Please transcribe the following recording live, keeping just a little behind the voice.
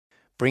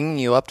bringing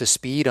you up to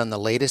speed on the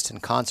latest in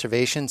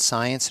conservation,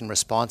 science, and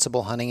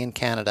responsible hunting in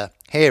Canada.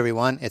 Hey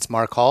everyone, it's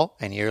Mark Hall,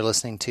 and you're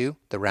listening to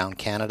the Round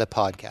Canada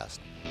podcast.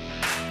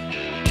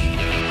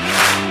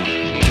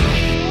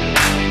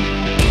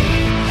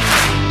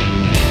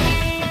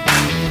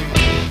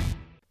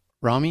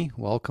 Romy,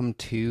 welcome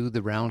to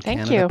the Round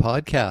Canada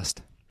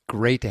podcast.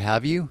 Great to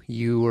have you.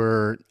 You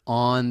were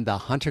on the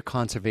Hunter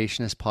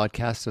Conservationist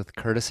podcast with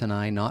Curtis and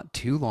I not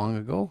too long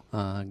ago,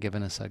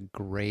 giving us a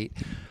great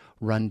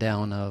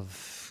rundown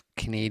of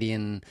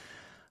Canadian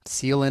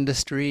seal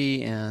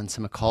industry and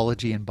some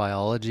ecology and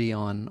biology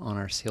on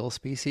our seal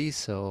species.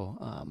 So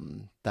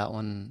that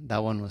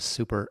one was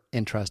super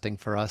interesting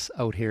for us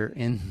out here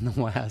in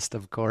the West,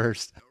 of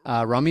course.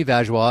 Romy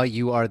Vaugeois,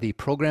 you are the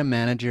program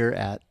manager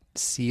at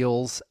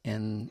Seals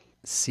and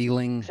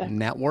Sealing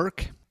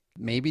Network.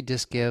 Maybe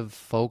just give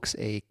folks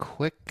a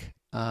quick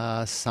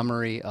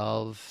summary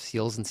of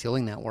Seals and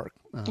Sealing Network.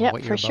 Yeah,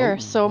 for sure.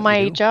 So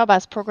my job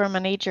as program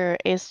manager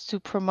is to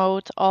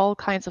promote all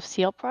kinds of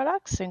seal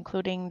products,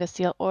 including the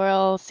seal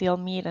oil, seal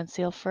meat, and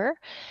seal fur.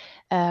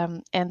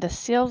 And the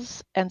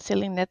Seals and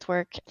Sealing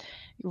Network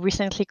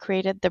recently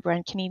created the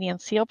brand Canadian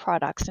Seal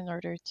Products in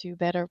order to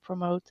better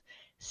promote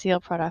seal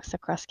products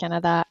across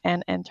Canada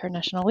and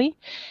internationally.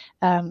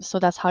 So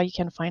that's how you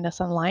can find us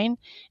online.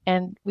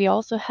 And we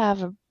also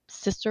have a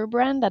sister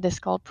brand that is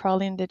called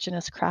Proudly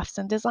Indigenous Crafts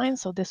and Design.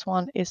 So this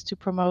one is to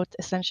promote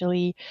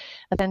essentially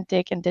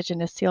authentic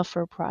Indigenous seal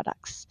fur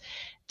products.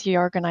 The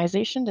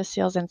organization, the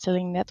Seals and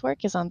Sealing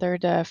Network, is under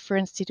the Fur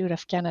Institute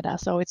of Canada.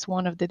 So it's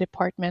one of the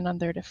departments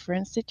under the Fur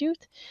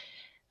Institute.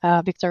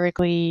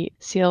 Historically,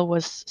 seal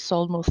was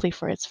sold mostly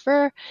for its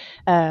fur.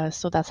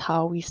 So that's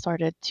how we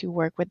started to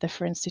work with the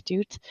Fur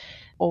Institute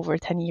over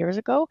 10 years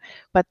ago.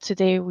 But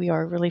today we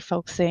are really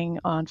focusing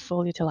on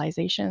full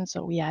utilization.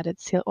 So we added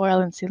seal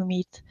oil and seal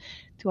meat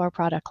to our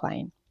product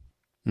line.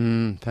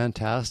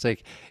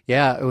 Fantastic.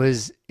 Yeah, it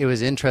was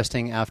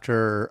interesting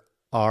after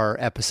our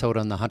episode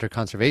on the Hunter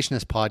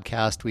Conservationist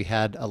podcast. We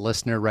had a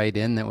listener write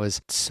in that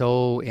was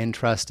so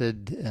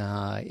interested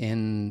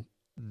in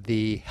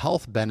the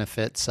health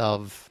benefits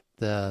of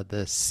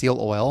the seal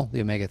oil,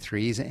 the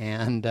omega-3s,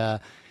 and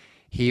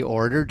he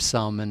ordered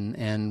some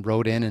and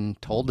wrote in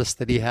and told us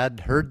that he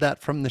had heard that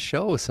from the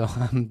show. So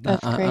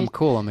I'm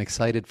cool. I'm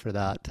excited for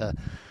that, to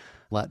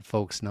let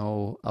folks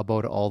know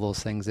about all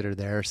those things that are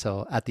there.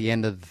 So at the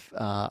end of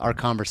our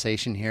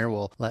conversation here,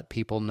 we'll let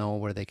people know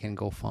where they can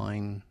go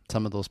find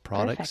some of those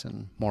products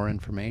and more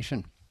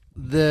information.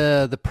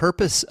 The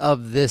purpose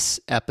of this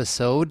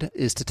episode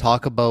is to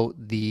talk about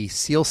the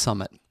Seal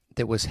Summit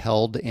that was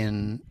held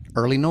in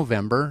early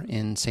November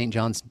in St.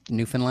 John's,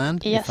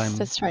 Newfoundland. Yes,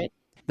 that's right.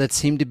 That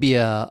seemed to be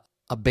a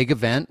big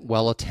event,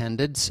 well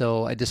attended.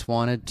 So I just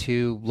wanted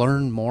to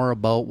learn more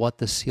about what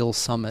the Seal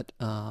Summit,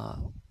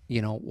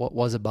 what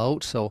was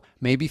about. So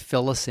maybe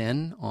fill us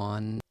in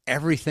on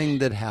everything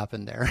that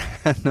happened there.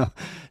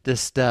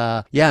 Just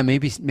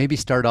maybe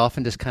start off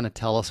and just kind of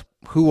tell us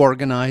who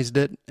organized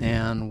it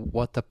and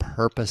what the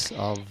purpose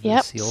of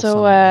the Seal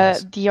Summit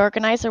was. The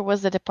organizer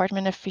was the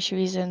Department of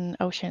Fisheries and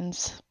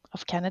Oceans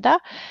of Canada.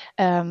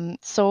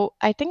 So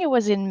I think it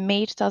was in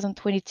May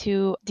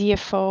 2022,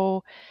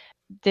 DFO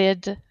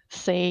did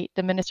say,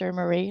 the Minister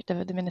Murray,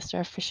 the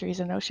Minister of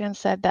Fisheries and Oceans,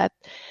 said that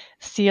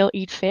seal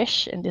eat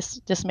fish, and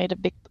this made a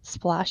big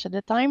splash at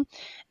the time.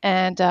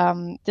 And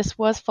this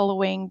was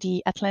following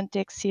the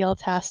Atlantic Seal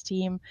Task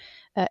Team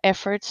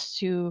efforts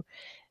to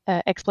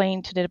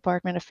explain to the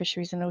Department of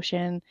Fisheries and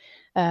Ocean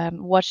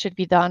what should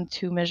be done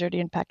to measure the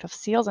impact of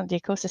seals on the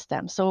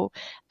ecosystem. So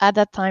at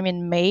that time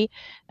in May,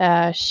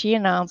 she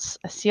announced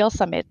a seal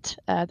summit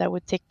that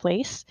would take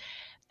place.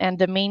 And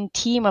the main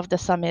theme of the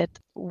summit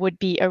would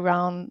be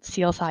around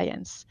seal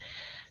science.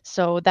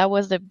 So that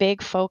was the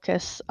big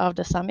focus of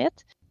the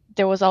summit.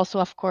 There was also,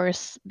 of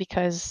course,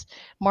 because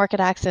market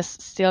access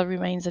still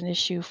remains an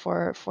issue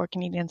for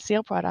Canadian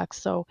seal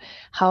products. So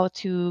how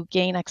to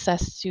gain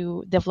access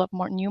to develop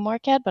more new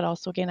market, but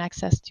also gain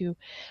access to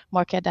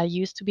market that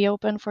used to be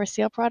open for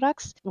seal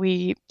products.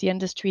 The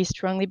industry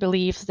strongly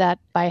believes that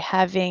by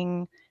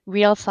having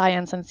real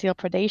science on seal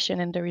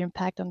predation and their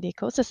impact on the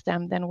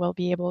ecosystem, then we'll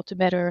be able to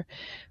better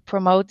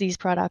promote these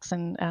products,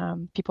 and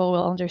people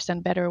will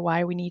understand better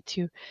why we need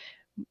to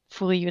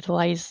fully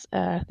utilize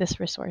this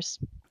resource.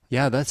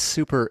 Yeah, that's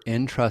super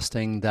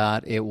interesting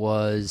that it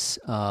was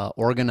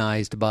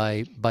organized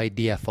by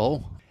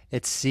DFO.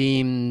 It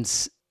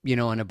seems, in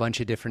a bunch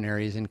of different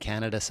areas in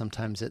Canada,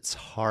 sometimes it's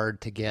hard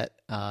to get,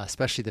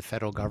 especially the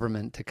federal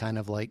government, to kind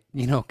of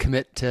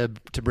commit to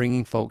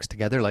bringing folks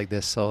together like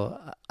this. So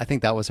I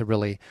think that was a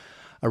really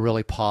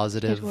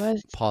positive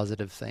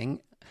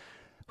thing.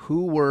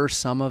 who were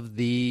some of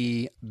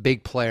the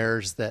big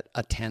players that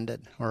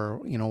attended or,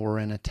 were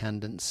in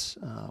attendance?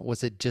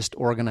 Was it just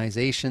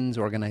organizations,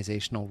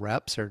 organizational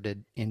reps, or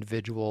did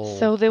individual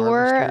So there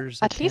were, harvesters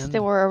at least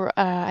there attend? were,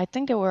 I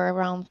think there were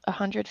around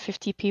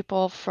 150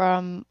 people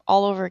from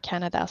all over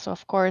Canada. So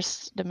of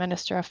course, the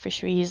Minister of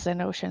Fisheries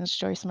and Oceans,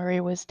 Joyce Murray,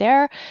 was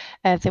there.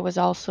 There was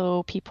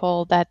also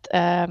people that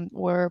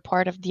were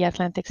part of the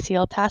Atlantic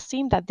Seal Task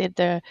Team that did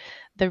the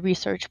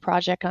research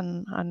project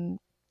on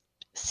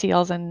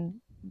seals and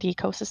the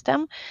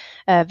ecosystem.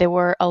 There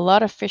were a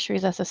lot of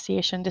fisheries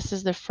association. This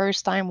is the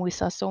first time we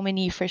saw so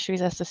many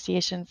fisheries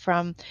association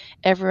from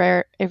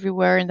everywhere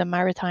in the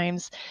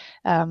Maritimes.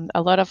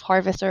 A lot of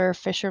harvester,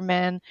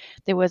 fishermen.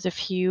 There was a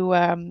few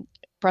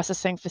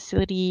processing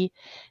facility.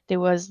 There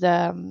was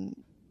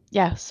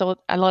so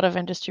a lot of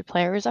industry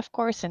players, of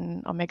course,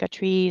 in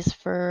omega-3s,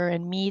 fur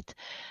and meat,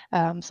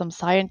 some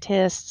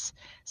scientists,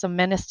 some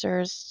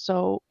ministers.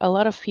 So a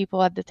lot of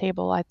people at the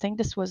table. I think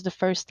this was the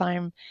first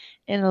time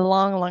in a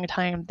long, long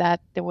time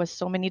that there was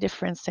so many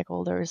different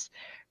stakeholders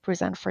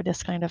present for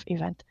this kind of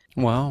event.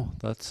 Wow,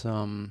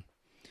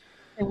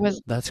 It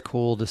was, that's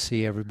cool to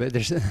see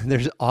everybody.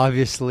 There's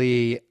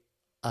obviously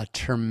a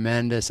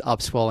tremendous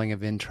upswelling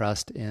of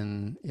interest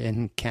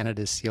in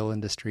Canada's seal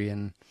industry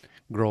and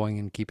growing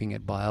and keeping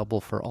it viable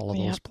for all of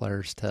yeah. those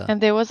players to And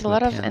there was a to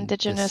lot of attend this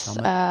indigenous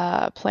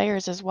summit.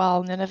 players as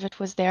well. None of it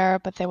was there,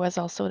 but there was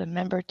also the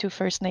member two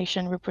First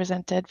Nation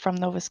represented from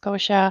Nova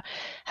Scotia,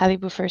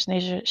 Halibu First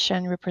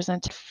Nation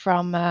represented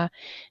from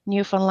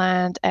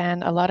Newfoundland,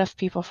 and a lot of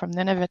people from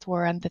Nunavut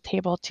were on the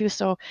table too.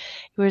 So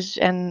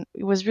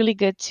it was really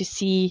good to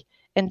see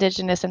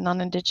indigenous and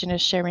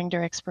non-indigenous sharing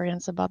their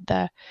experience about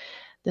the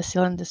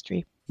seal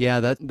industry.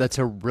 Yeah, that's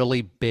a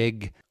really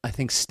big, I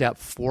think, step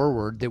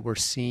forward that we're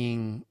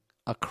seeing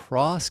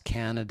across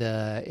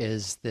Canada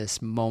is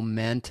this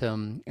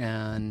momentum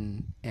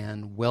and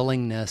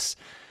willingness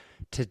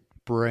to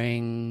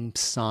bring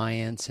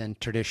science and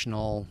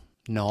traditional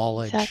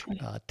knowledge Exactly.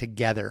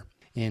 together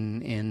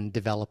in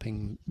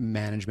developing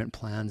management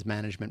plans,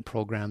 management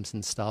programs,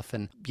 and stuff.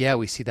 And yeah,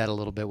 we see that a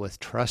little bit with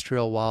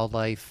terrestrial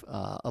wildlife,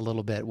 a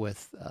little bit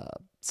with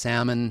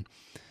salmon,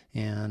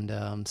 and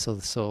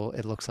so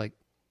it looks like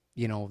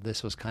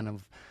this was kind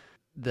of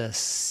the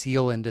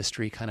seal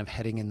industry kind of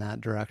heading in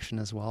that direction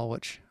as well,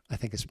 which I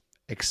think is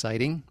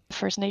exciting.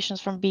 First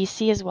Nations from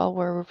BC as well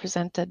were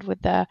represented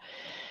with the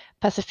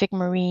Pacific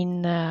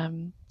Marine.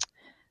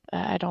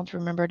 I don't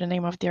remember the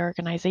name of the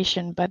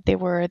organization, but they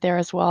were there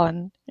as well,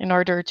 and in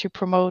order to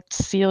promote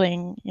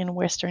sealing in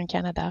Western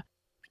Canada.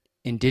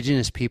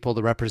 Indigenous people,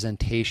 the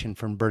representation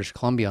from British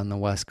Columbia on the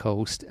West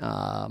Coast,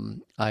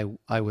 I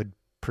would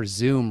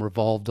presume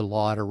revolved a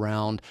lot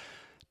around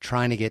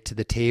trying to get to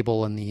the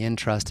table and the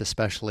interest,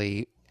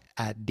 especially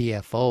at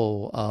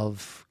DFO,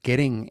 of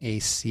getting a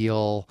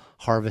seal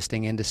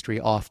harvesting industry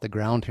off the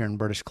ground here in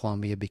British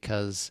Columbia,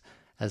 because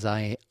as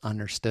I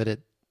understood it,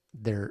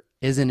 there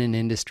isn't an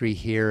industry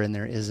here and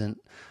there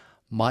isn't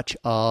much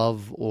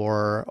of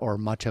or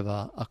much of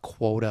a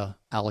quota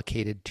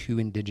allocated to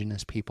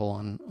Indigenous people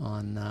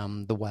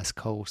on the West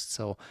Coast.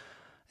 So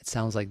it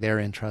sounds like their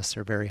interests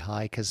are very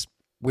high, because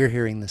we're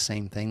hearing the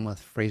same thing with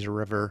Fraser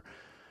River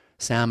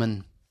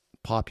salmon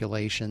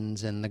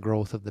populations and the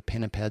growth of the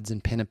pinnipeds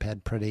and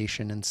pinniped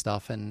predation and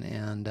stuff,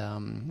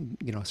 and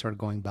sort of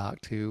going back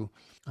to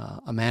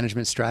a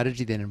management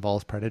strategy that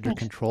involves predator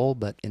control.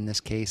 But in this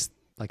case,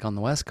 like on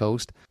the West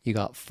Coast, you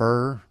got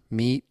fur,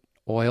 meat,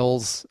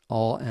 oils,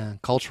 all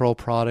and cultural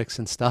products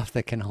and stuff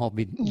that can all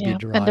be Yeah, and the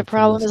derived from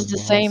problem this is as the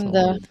well. same.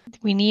 So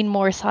We need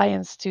more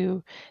science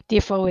to.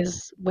 DFO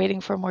is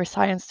waiting for more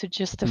science to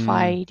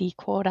justify the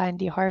quota and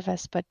the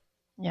harvest, but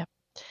yeah,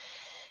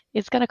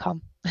 it's gonna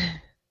come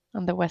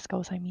on the West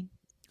Coast. I mean,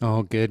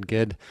 oh,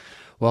 good.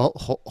 Well,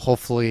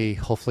 hopefully,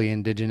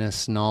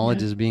 Indigenous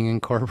knowledge yeah, is being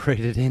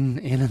incorporated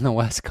in the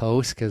West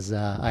Coast, because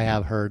I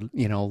have heard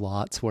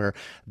lots where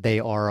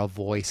they are a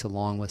voice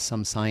along with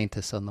some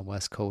scientists on the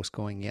West Coast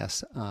going,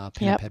 yes, yep,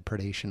 pinniped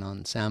predation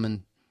on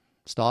salmon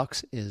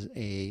stocks is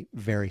a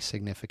very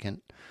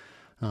significant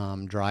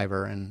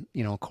driver, and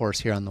of course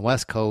here on the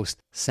West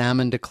Coast,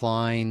 salmon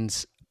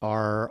declines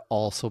are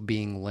also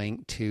being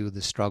linked to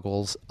the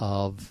struggles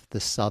of the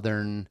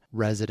southern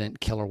resident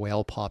killer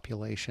whale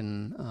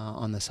population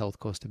on the south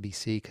coast of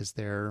BC, because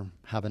they're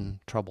having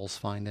troubles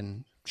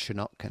finding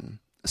Chinook. And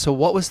so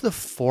what was the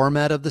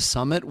format of the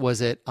summit?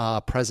 Was it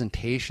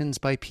presentations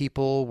by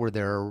people? Were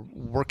there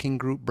working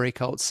group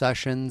breakout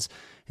sessions?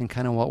 And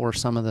kind of what were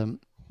some of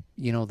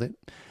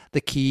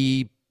the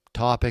key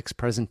topics,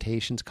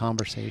 presentations,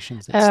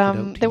 conversations that stood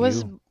out to there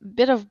was you? a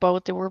bit of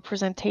both. There were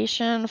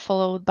presentation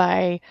followed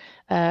by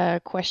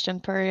a question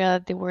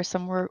period. There were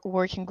some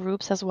working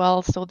groups as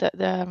well. So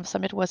the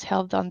summit was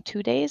held on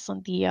 2 days,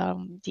 on the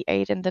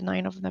 8th and the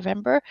 9th of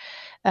November.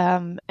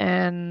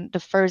 And the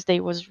first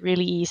day was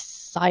really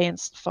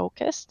science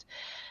focused.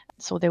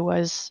 So there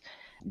was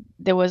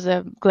There was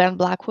a Glenn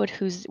Blackwood,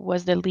 who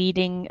was the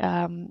leading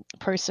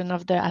person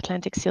of the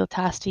Atlantic SEAL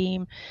task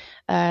team,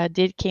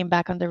 came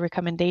back on the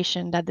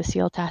recommendation that the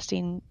SEAL task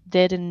team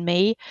did in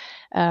May,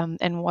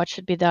 and what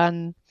should be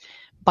done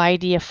by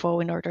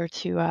DFO in order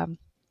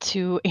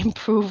to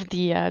improve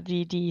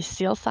the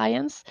SEAL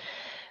science.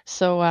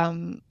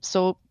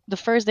 So the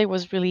first day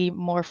was really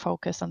more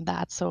focused on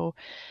that. So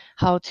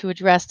how to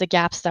address the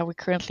gaps that we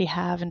currently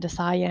have in the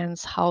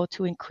science, how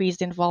to increase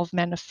the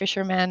involvement of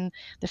fishermen,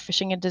 the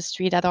fishing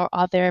industry that are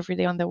out there every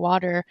day on the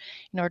water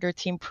in order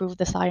to improve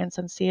the science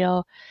on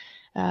seal.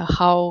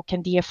 How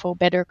can DFO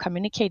better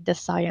communicate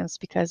this science?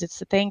 Because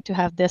it's a thing to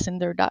have this in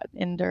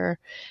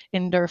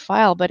their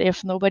file, but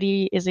if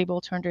nobody is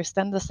able to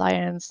understand the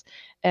science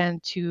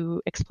and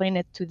to explain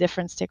it to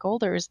different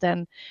stakeholders,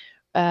 then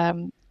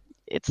um,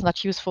 it's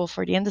not useful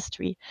for the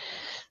industry.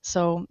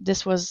 So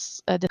this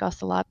was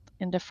discussed a lot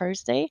in the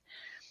first day.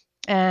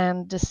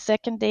 And the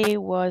second day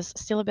was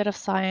still a bit of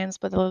science,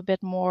 but a little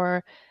bit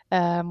more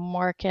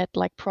market,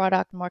 like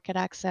product, market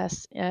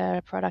access,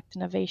 product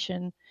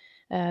innovation.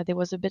 There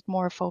was a bit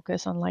more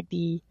focus on like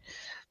the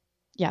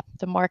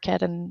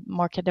market and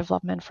market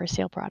development for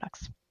sale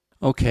products.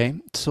 Okay.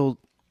 So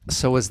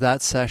was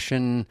that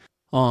session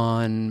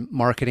on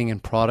marketing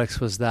and products,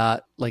 was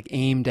that like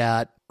aimed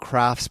at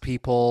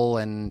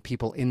craftspeople and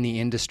people in the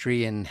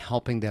industry and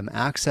helping them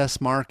access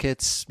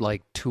markets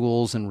like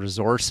tools and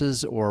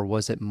resources, or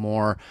was it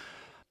more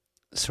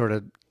sort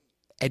of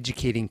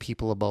educating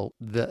people about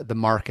the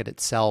market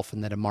itself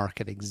and that a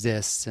market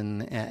exists,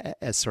 and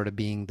as sort of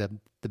being the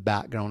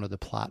background of the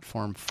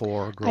platform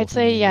for I'd growth in the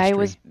say, yeah, it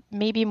was industry?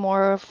 maybe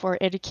more for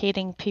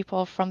educating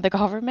people from the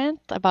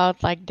government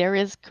about like there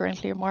is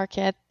currently a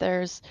market,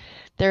 there's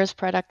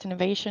product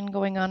innovation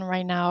going on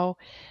right now.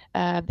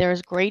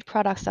 There's great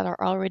products that are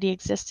already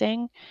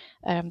existing.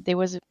 There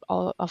was,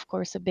 of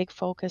course, a big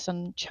focus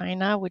on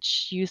China,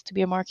 which used to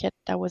be a market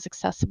that was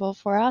accessible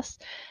for us,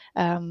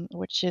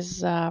 which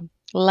is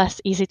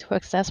less easy to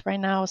access right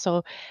now.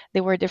 So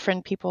there were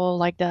different people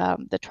like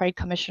the trade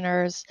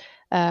commissioners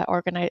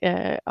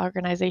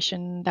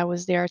organization that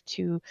was there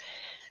to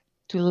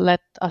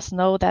let us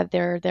know that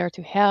they're there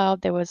to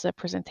help. There was a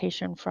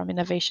presentation from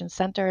innovation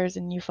centers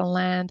in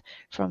Newfoundland,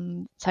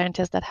 from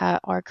scientists that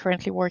are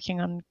currently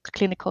working on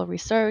clinical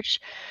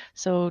research.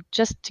 So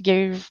just to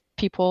give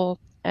people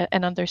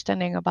an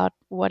understanding about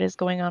what is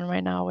going on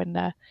right now in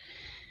the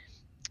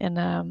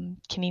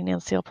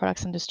Canadian steel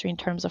products industry in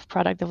terms of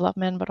product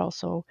development, but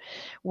also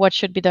what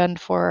should be done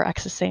for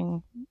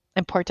accessing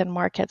important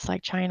markets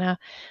like China.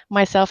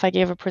 Myself, I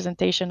gave a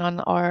presentation on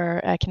our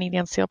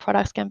Canadian steel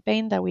products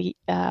campaign that we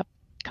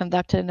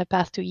conducted in the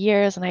past 2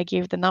 years, and I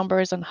gave the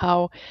numbers on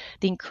how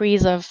the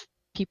increase of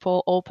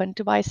people open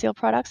to buy steel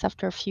products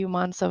after a few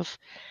months of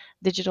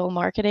digital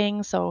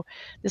marketing. So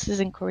this is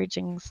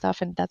encouraging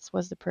stuff, and that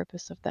was the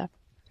purpose of that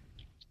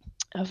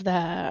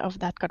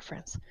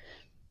conference,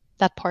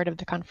 that part of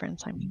the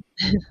conference. I mean.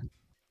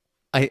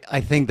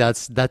 I think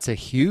that's a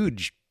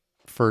huge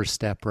first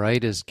step,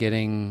 right? Is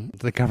getting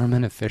the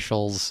government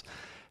officials,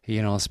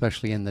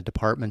 especially in the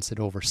departments that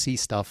oversee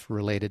stuff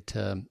related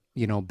to,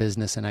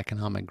 business and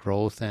economic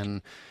growth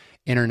and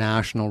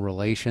international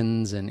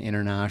relations and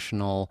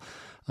international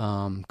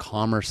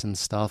commerce and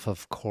stuff.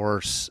 Of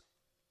course,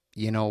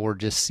 we're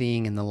just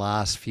seeing in the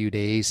last few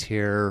days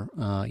here,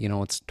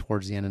 it's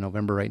towards the end of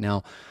November right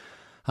now,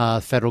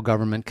 federal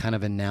government kind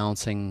of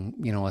announcing,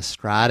 a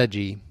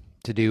strategy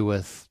to do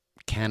with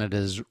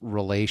Canada's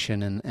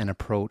relation and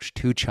approach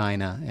to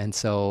China. And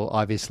so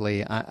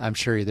obviously, I'm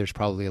sure there's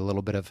probably a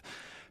little bit of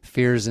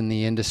fears in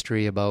the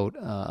industry about,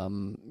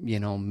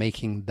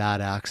 making that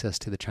access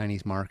to the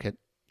Chinese market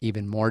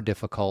even more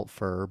difficult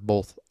for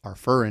both our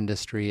fur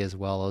industry as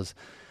well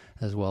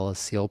as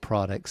seal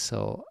products.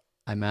 So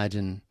I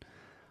imagine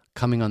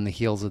coming on the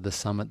heels of the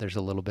summit, there's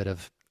a little bit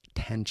of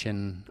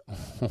tension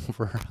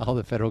over how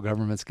the federal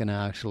government's going to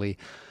actually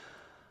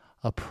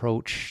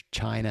approach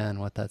China and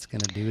what that's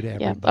going to do to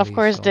Yeah, of everybody.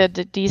 course, So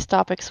these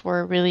topics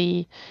were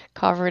really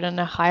covered on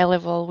a high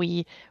level.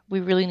 We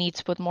really need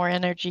to put more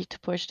energy to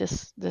push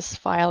this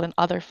file and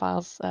other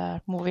files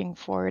moving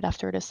forward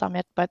after the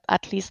summit. But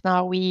at least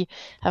now we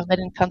have been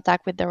in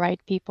contact with the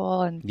right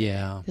people, and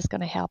yeah, this is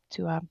going to help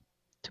to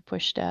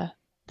push the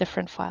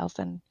different files.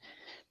 And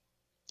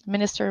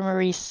Minister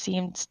Maurice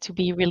seemed to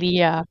be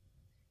really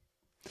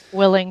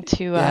willing yeah,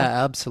 to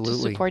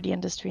absolutely. support the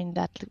industry in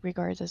that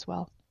regards as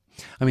well.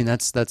 I mean,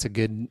 that's a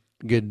good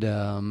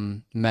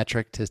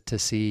metric to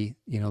see,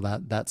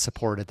 that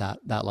support at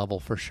that level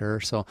for sure.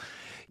 So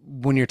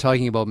when you're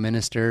talking about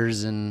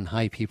ministers and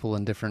high people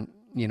in different,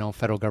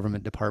 federal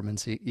government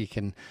departments, you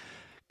can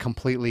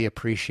completely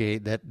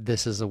appreciate that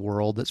this is a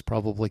world that's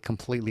probably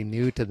completely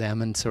new to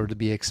them, and sort of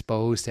be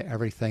exposed to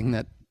everything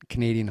that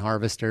Canadian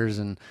harvesters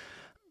and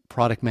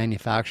product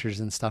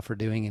manufacturers and stuff are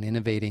doing and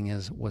innovating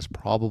was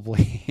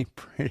probably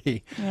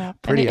pretty Yeah,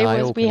 and pretty we had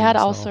eye-opening.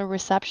 also So a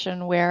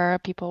reception where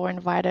people were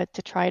invited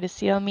to try the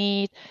seal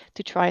meat,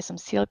 to try some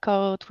seal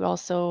coat. We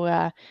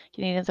also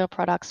Canadian Seal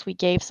products. We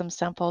gave some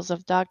samples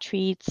of dog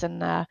treats,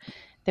 and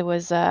There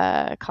was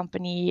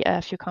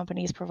a few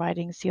companies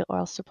providing seal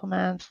oil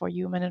supplement for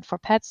human and for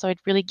pets. So it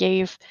really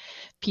gave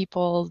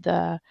people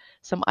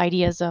some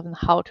ideas of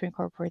how to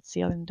incorporate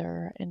seal in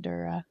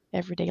their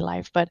everyday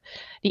life. But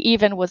the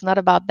event was not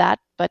about that,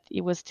 but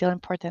it was still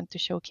important to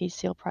showcase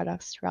seal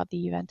products throughout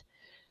the event.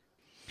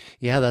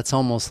 Yeah, that's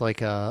almost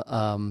like a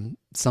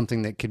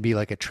something that could be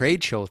like a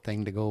trade show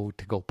thing to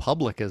go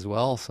public as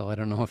well. So I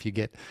don't know if you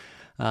get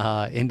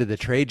into the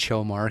trade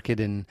show market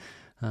and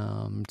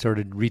sort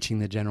of reaching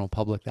the general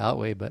public that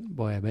way. But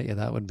boy, I bet you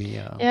that would be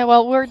Yeah,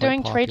 well, we're quite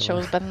doing trade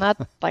popular. shows, but not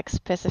like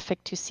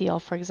specific to seal.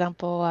 For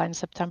example, in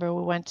September,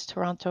 we went to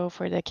Toronto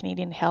for the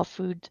Canadian Health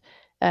Food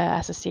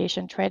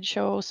Association trade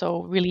show.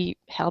 So really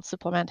health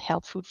supplement,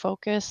 health food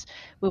focus.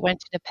 We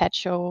went to the pet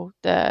show,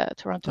 the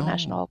Toronto Oh,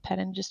 National Pet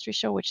Industry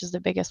Show, which is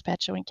the biggest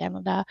pet show in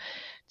Canada,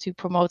 to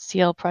promote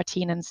seal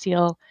protein and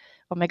seal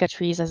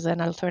omega-3s as an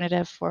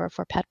alternative for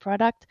pet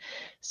product.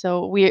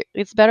 So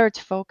it's better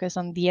to focus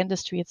on the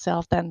industry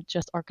itself than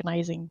just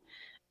organizing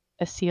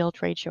a seal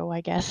trade show, I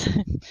guess.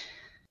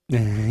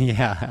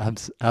 yeah,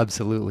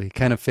 absolutely.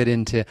 Kind of fit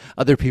into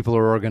other people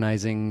are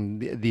organizing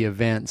the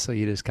event, so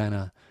you just kind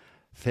of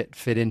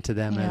fit into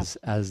them Yeah.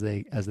 as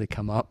they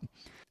come up.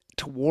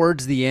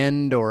 Towards the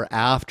end or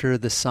after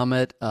the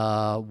summit,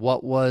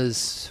 what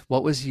was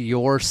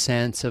your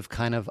sense of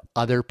kind of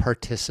other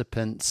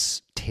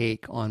participants'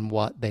 take on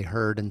what they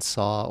heard and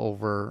saw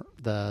over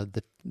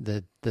the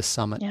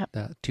summit? Yeah.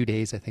 2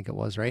 days, I think it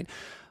was, right?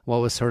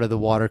 What was sort of the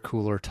water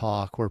cooler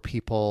talk? Were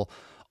people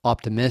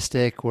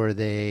optimistic? Were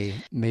they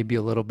maybe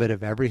a little bit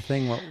of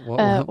everything? Well, What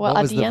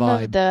at was the the end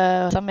of vibe?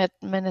 the summit,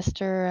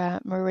 Minister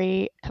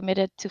Murray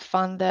committed to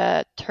fund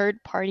the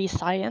third-party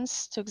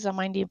science to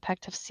examine the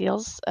impact of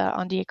seals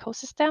on the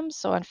ecosystem,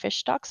 so on fish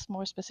stocks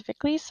more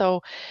specifically.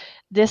 So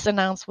this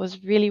announce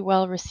was really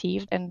well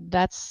received, and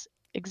that's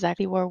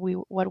exactly what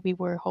we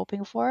were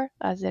hoping for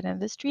as an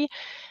industry.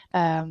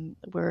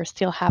 We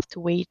still have to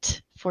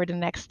wait for the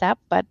next step,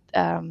 but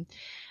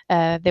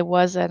there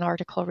was an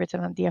article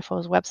written on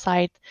DFO's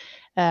website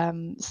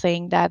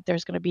saying that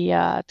there's going to be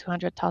a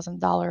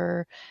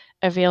 $200,000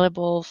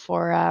 available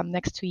for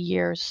next 2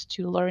 years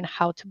to learn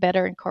how to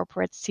better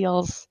incorporate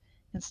seals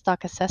in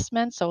stock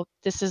assessment. So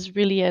this is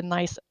really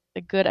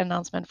a good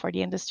announcement for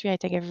the industry. I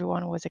think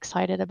everyone was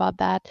excited about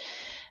that.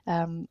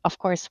 Of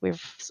course,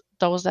 with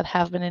those that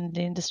have been in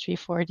the industry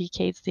for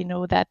decades, they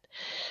know that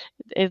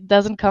it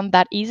doesn't come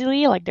that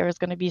easily. Like there is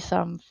going to be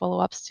some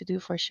follow-ups to do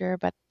for sure,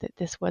 but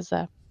this was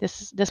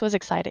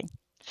exciting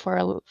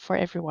for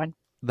everyone.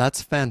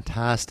 That's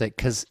fantastic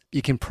because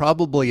you can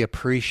probably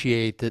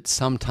appreciate that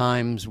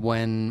sometimes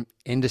when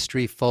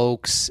industry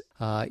folks,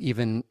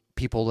 even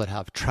people that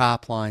have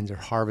trap lines or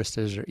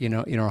harvesters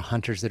or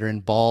hunters that are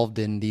involved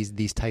in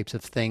these types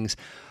of things,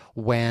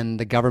 when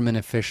the government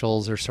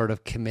officials are sort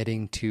of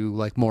committing to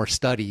like more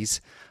studies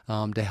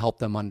to help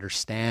them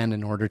understand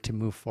in order to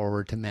move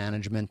forward to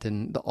management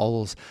and all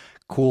those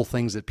cool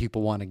things that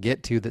people want to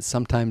get to, that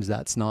sometimes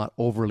that's not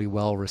overly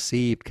well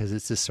received because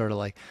it's just sort of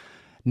like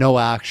no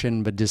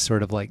action, but just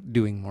sort of like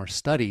doing more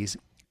studies.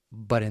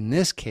 But in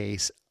this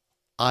case,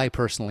 I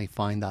personally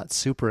find that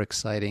super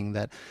exciting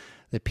that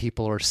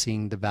people are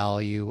seeing the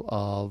value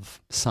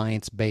of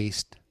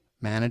science-based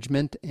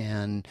management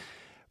and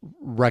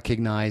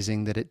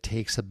recognizing that it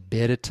takes a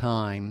bit of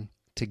time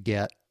to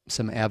get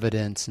some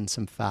evidence and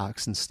some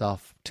facts and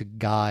stuff to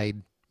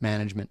guide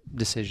management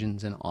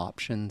decisions and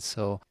options.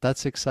 So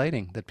that's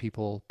exciting that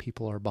people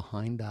are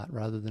behind that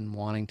rather than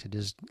wanting to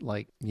just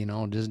like,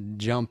 just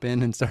jump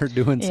in and start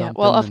doing Yeah,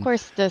 well, something of and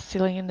course, the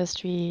sealing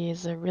industry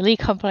is a really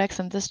complex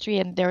industry,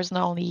 and there's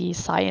not only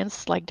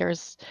science, like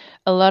there's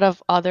a lot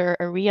of other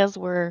areas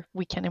where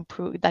we can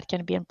improve, that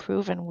can be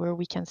improved, and where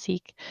we can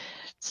seek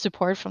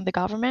support from the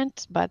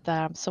government. But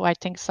so I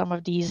think some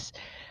of these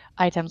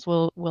items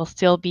will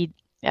still be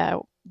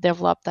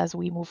developed as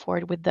we move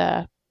forward with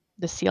the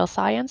seal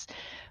science.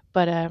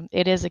 But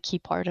it is a key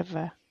part of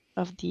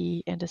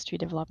the industry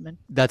development.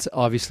 that's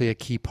obviously a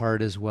key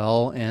part as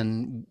well.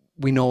 And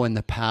we know in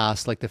the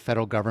past, like the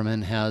federal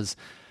government has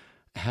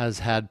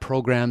had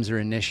programs or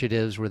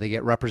initiatives where they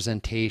get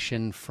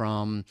representation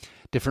from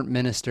different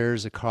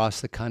ministers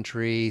across the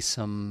country,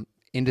 some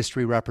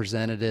industry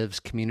representatives,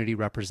 community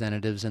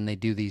representatives, and they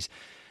do these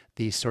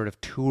sort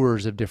of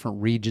tours of different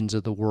regions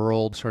of the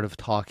world, sort of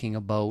talking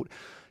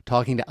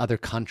to other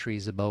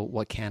countries about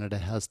what Canada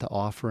has to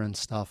offer and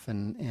stuff,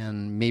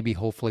 and maybe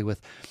hopefully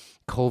with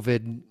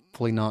COVID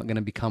hopefully not going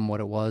to become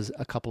what it was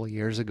a couple of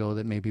years ago,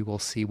 that maybe we'll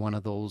see one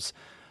of those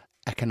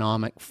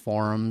economic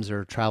forums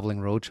or traveling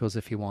roadshows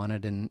if you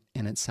wanted. And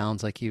it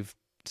sounds like you've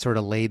sort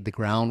of laid the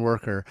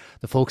groundwork, or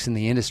the folks in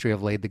the industry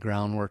have laid the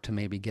groundwork to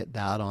maybe get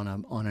that on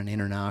an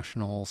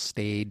international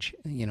stage,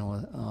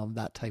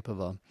 that type of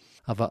a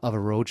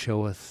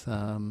roadshow with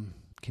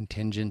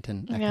contingent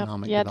and Yeah,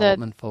 economic yeah.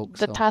 development folks.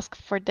 The So task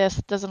for this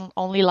doesn't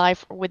only lie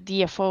with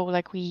DFO.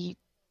 Like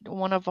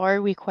one of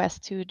our requests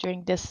to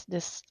during this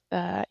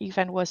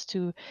event was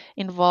to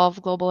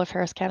involve Global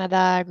Affairs Canada,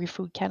 Agri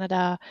Food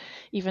Canada,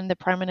 even the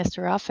Prime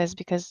Minister office,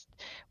 because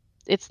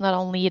it's not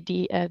only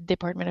the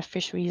Department of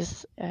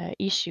Fisheries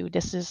issue.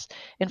 This is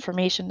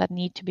information that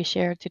need to be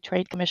shared to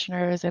trade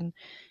commissioners and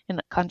in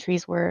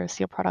countries where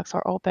seal products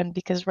are open,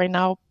 because right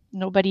now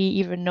nobody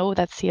even know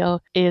that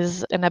seal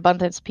is an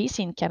abundant species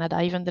in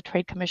Canada. Even the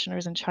trade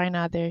commissioners in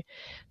China,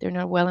 they're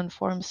not well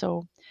informed.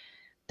 So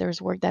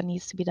there's work that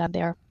needs to be done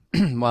there.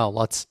 Wow,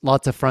 lots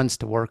of fronts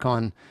to work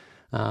on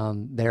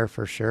there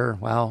for sure.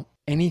 Wow.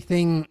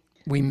 Anything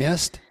we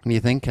missed? Do you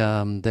think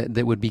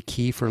that would be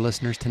key for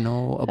listeners to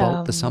know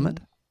about the summit?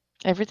 Um,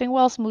 Everything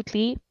well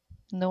smoothly.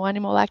 No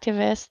animal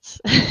activists.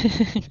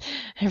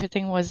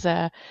 Everything was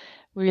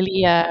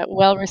really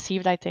well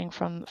received, I think,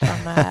 from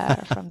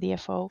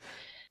DFO,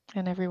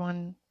 and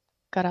everyone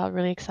got out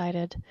really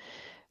excited.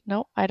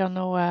 No, I don't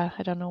know.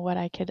 I don't know what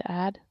I could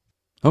add.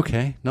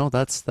 Okay, no,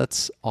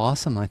 that's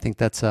awesome. I think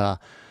that's a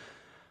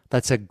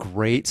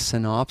great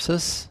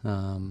synopsis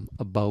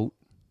about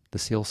the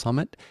SEAL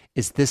Summit.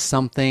 Is this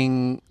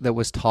something that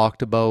was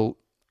talked about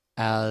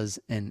as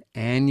an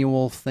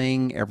annual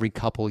thing every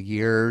couple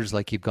years?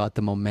 Like you've got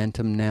the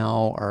momentum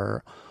now,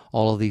 or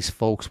all of these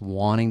folks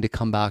wanting to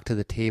come back to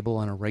the table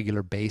on a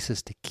regular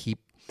basis to keep,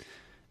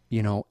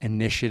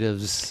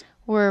 initiatives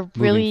moving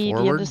The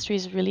forward? industry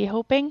is really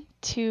hoping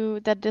to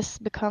that this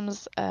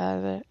becomes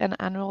an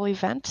annual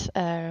event.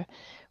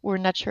 We're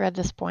not sure at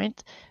this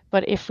point,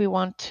 but if we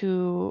want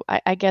to,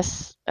 I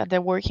guess the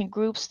working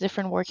groups,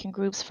 different working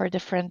groups for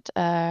different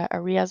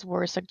areas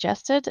were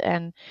suggested,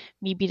 and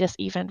maybe this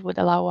event would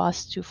allow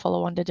us to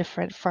follow on the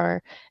different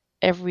for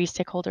every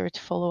stakeholder to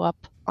follow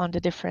up on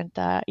the different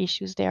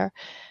issues there.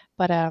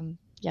 But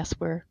yes,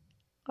 we're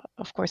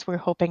of course we're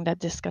hoping that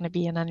this is going to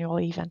be an annual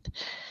event.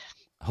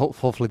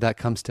 Hopefully that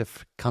comes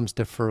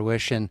to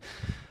fruition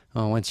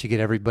once you get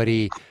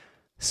everybody,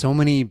 so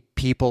many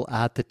people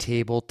at the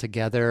table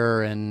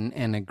together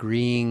and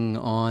agreeing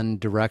on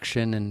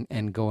direction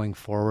and going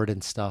forward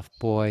and stuff.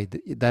 Boy,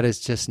 that is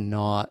just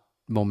not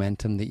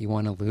momentum that you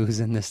want to lose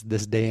in this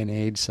day and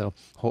age. So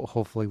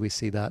hopefully we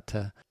see that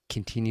to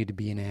continue to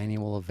be an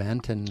annual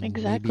event, and maybe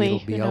it'll Exactly.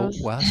 Who be out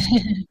knows? west,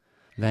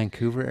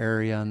 Vancouver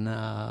area, and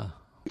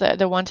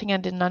The one thing I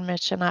did not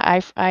mention,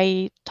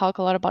 I talk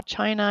a lot about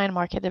China and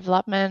market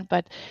development,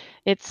 but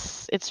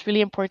it's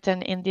really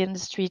important in the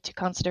industry to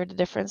consider the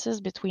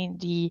differences between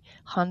the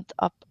hunt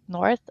up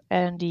north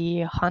and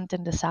the hunt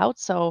in the south.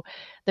 So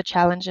the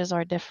challenges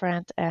are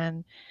different,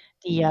 and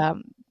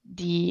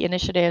the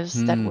initiatives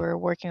that hmm, we're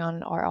working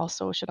on are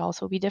also should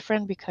also be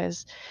different,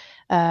 because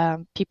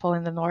people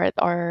in the north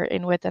are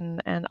Inuit,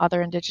 and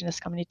other indigenous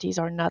communities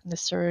are not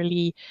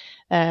necessarily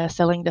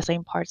selling the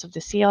same parts of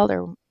the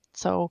seal.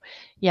 So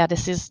yeah,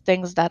 this is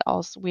things that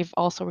also we've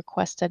also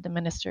requested the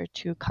minister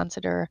to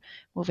consider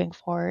moving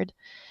forward,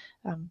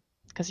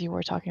 because you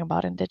were talking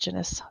about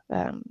indigenous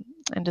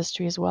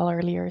industry as well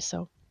earlier.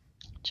 So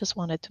just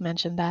wanted to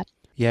mention that.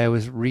 yeah, I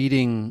was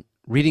reading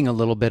a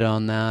little bit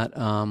on that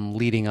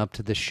leading up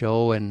to the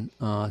show, and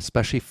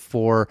especially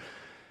for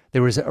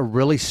there was a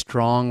really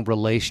strong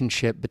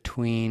relationship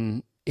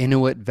between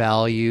Inuit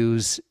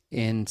values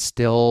and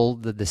still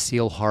the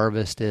seal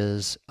harvest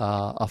is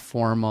a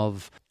form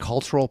of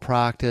cultural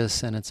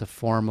practice, and it's a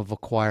form of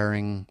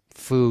acquiring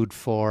food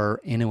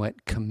for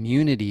Inuit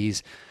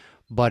communities.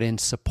 But in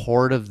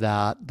support of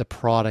that, the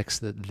products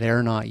that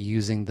they're not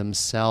using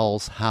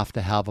themselves have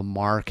to have a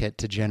market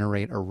to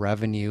generate a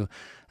revenue,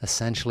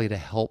 essentially to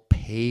help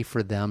pay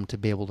for them to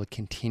be able to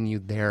continue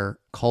their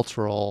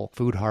cultural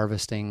food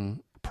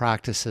harvesting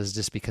practices,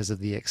 just because of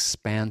the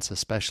expanse,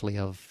 especially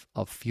of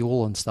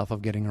fuel and stuff,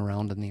 of getting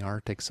around in the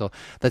Arctic. So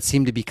that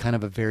seemed to be kind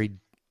of a very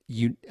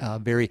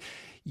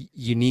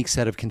unique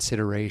set of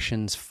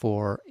considerations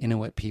for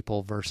Inuit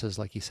people versus,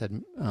 like you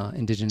said,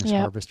 indigenous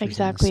Yeah, harvesters in the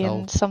exactly.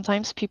 And south.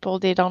 sometimes people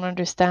they don't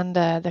understand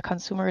the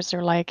consumers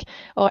are like,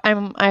 oh,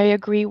 I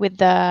agree with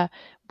the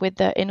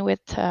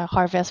Inuit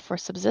harvest for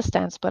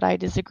subsistence, but I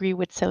disagree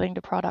with selling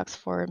the products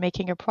for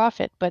making a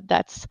profit. But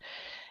that's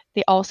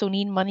they also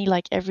need money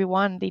like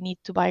everyone. They need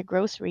to buy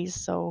groceries.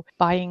 So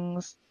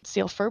buying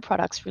seal fur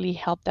products really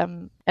help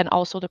them. And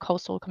also the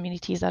coastal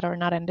communities that are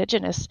not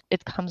indigenous.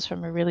 It comes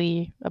from a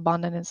really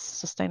abundant and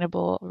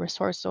sustainable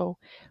resource. So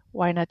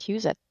why not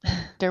use it?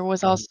 There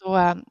was also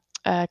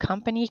a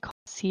company called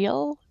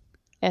Seal,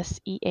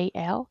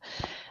 SEAL.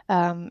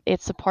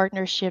 It's a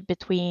partnership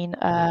between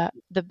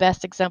the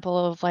best example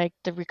of like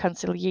the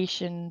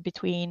reconciliation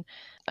between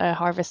a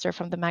harvester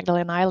from the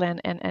Magdalene Island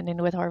and an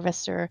Inuit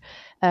harvester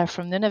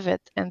from Nunavut.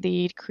 And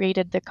they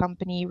created the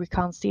company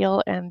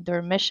Reconcile, and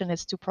their mission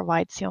is to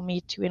provide seal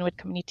meat to Inuit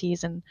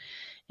communities and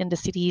in the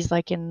cities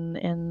like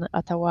in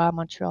Ottawa,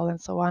 Montreal, and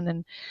so on.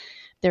 And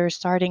they're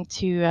starting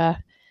to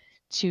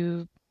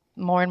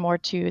more and more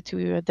to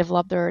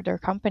develop their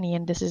company,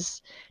 and this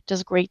is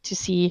just great to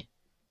see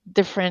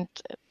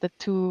different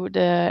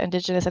the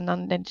indigenous and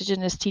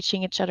non-indigenous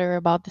teaching each other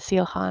about the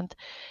seal hunt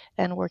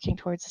and working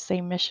towards the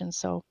same mission.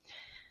 So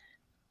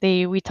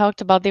we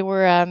talked about they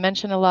were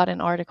mentioned a lot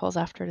in articles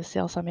after the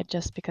seal summit,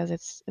 just because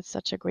it's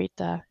such a great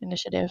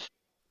initiative.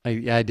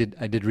 Yeah, I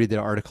did read the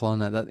article on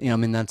that. I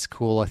mean, that's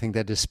cool. I think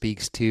that just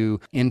speaks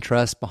to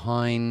interest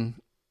behind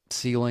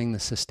sealing, the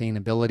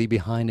sustainability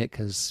behind it,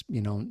 because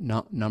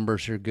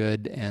numbers are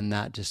good, and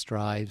that just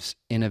drives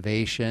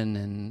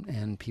innovation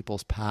and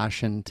people's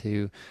passion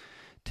to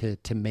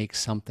make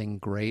something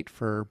great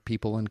for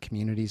people and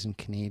communities and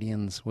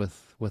Canadians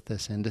with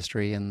this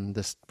industry and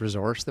this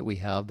resource that we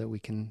have that we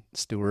can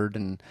steward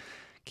and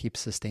keep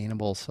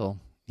sustainable. So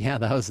yeah,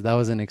 that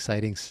was an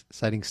exciting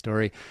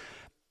story.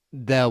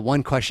 The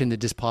one question that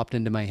just popped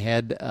into my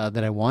head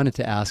that I wanted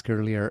to ask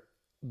earlier,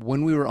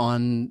 when we were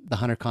on the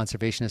Hunter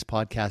Conservationist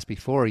podcast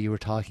before, you were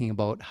talking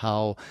about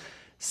how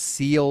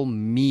seal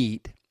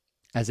meat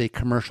as a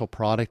commercial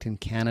product in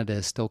Canada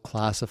is still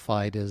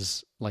classified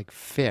as like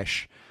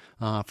fish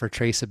for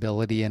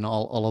traceability and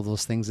all of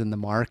those things in the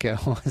market.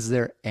 Was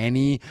there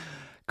any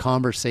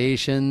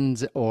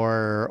conversations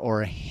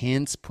or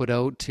hints put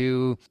out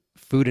to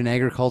food and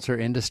agriculture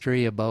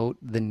industry about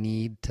the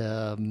need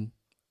to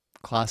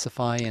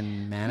classify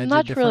and manage it Not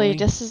really. differently?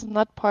 This is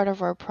not part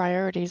of our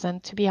priorities.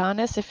 And to be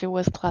honest, if it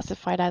was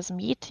classified as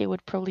meat, it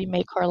would probably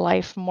make our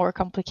life more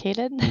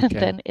complicated Okay.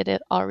 than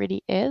it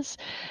already is.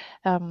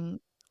 Um,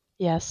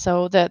 yeah,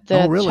 so Oh, the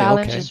really?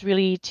 challenge Okay. is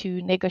really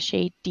to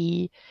negotiate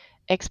the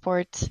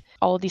export,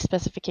 all the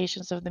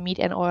specifications of the meat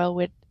and oil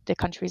with the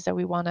countries that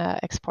we want to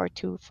export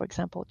to, for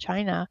example,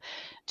 China,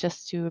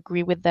 just to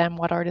agree with them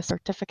what are the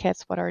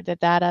certificates, what are the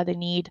data they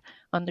need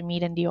on the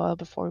meat and the oil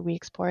before we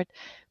export.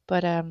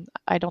 But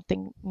I don't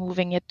think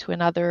moving it to a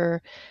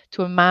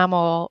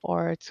mammal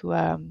or to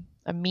a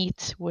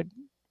meat would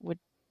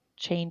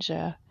change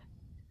the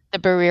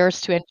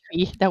barriers to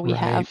entry that we Right.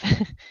 have.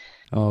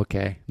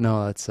 Okay.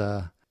 No, that's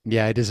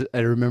yeah, I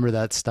remember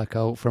that stuck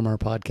out from our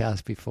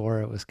podcast before.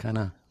 It was kind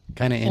of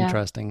Yeah.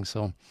 interesting.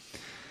 So,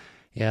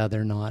 yeah,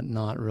 they're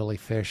not really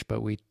fish,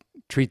 but we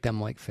treat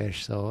them like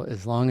fish. So,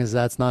 as long as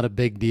that's not a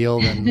big deal,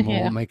 then we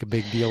Yeah. won't make a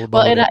big deal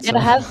Well, about it. it So,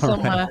 has all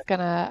some, right.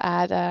 gonna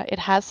add, it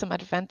has some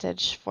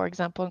advantage. For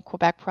example, in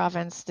Quebec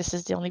province, this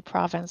is the only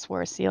province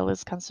where seal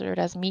is considered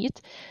as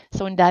meat.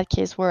 So in that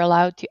case, we're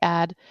allowed to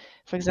add,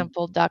 for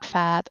example, duck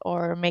fat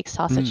or make Hmm.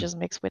 sausages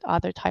mixed with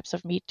other types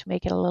of meat to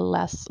make it a little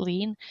less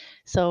lean.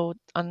 So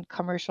on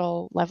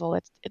commercial level,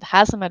 it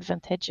has some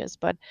advantages,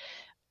 but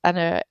on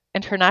a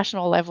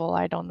international level,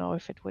 I don't know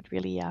if it would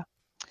really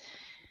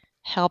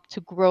help to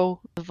grow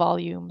the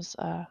volumes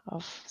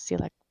of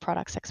seal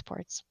products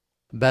exports.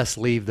 Best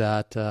leave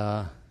that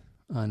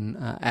on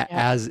Yeah.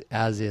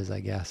 as is, I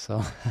guess.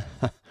 So,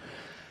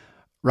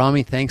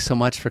 Rami, thanks so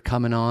much for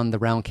coming on the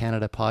Round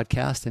Canada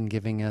podcast and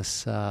giving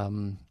us, a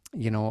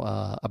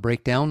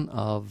breakdown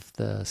of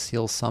the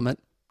SEAL Summit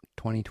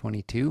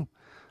 2022.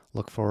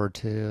 Look forward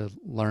to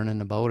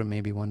learning about and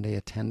maybe one day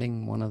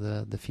attending one of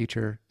the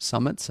future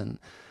summits and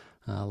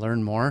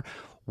learn more.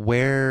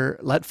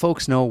 Let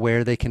folks know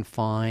where they can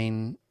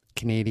find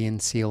Canadian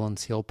Seal and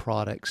Seal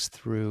products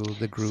through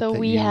the group So that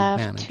we you have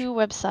manage. two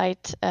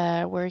websites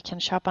where you can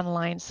shop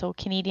online. So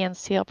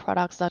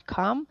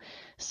CanadianSealProducts.com.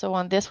 So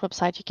on this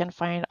website, you can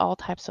find all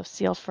types of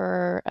seal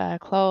fur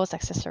clothes,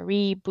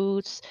 accessory,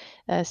 boots,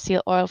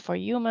 seal oil for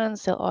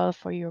humans, seal oil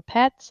for your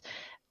pets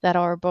that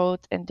are both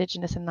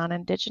indigenous and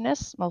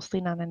non-indigenous, mostly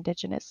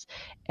non-indigenous.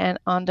 And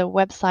on the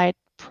website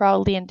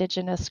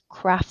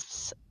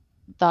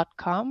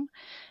proudlyiindigenouscrafts.com,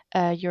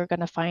 you're going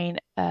to find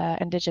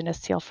indigenous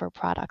seal fur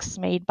products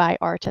made by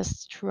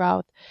artists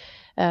throughout,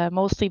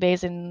 mostly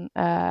based in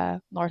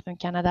northern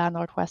Canada,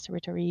 Northwest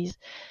Territories,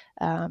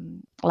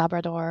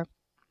 Labrador.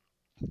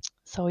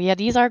 So yeah,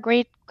 these are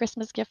great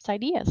Christmas gifts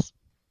ideas.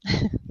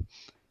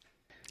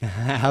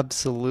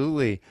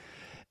 Absolutely.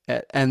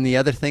 And the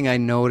other thing I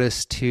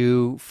noticed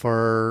too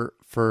for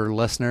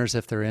listeners,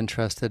 if they're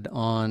interested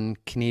on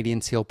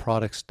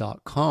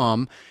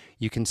CanadianSealProducts.com,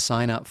 you can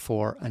sign up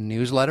for a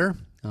newsletter.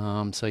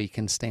 So you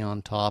can stay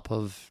on top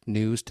of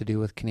news to do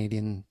with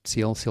Canadian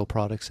seal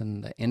products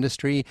and the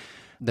industry.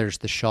 There's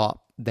the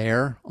shop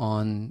there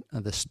on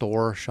the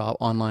store shop,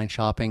 online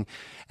shopping.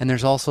 And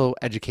there's also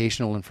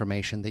educational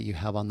information that you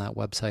have on that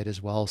website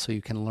as well. So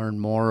you can learn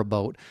more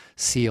about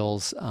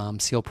seals,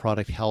 seal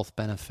product health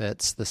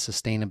benefits, the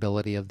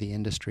sustainability of the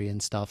industry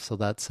and stuff. So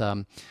that's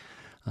a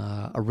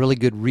really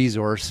good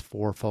resource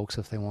for folks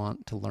if they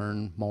want to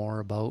learn more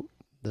about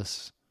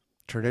this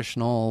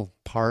traditional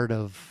part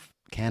of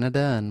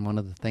Canada. And one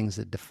of the things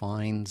that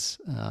defines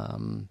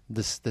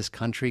this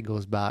country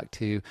goes back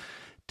to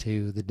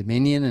the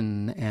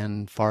Dominion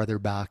and farther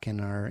back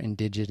in our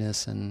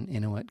Indigenous and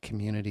Inuit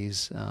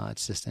communities.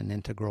 It's just an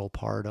integral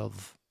part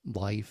of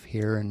life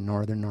here in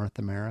northern North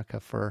America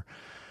for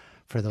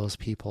those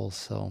people.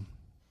 So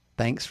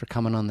thanks for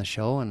coming on the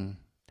show and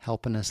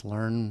helping us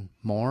learn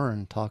more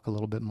and talk a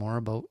little bit more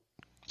about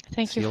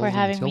Thank you for seals and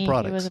having seal me. It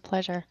was products. a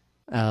pleasure.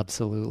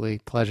 Absolutely.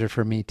 Pleasure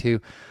for me too.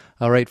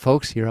 All right,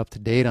 folks, you're up to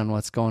date on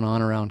what's going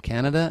on around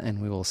Canada,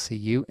 and we will see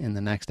you in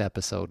the next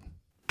episode.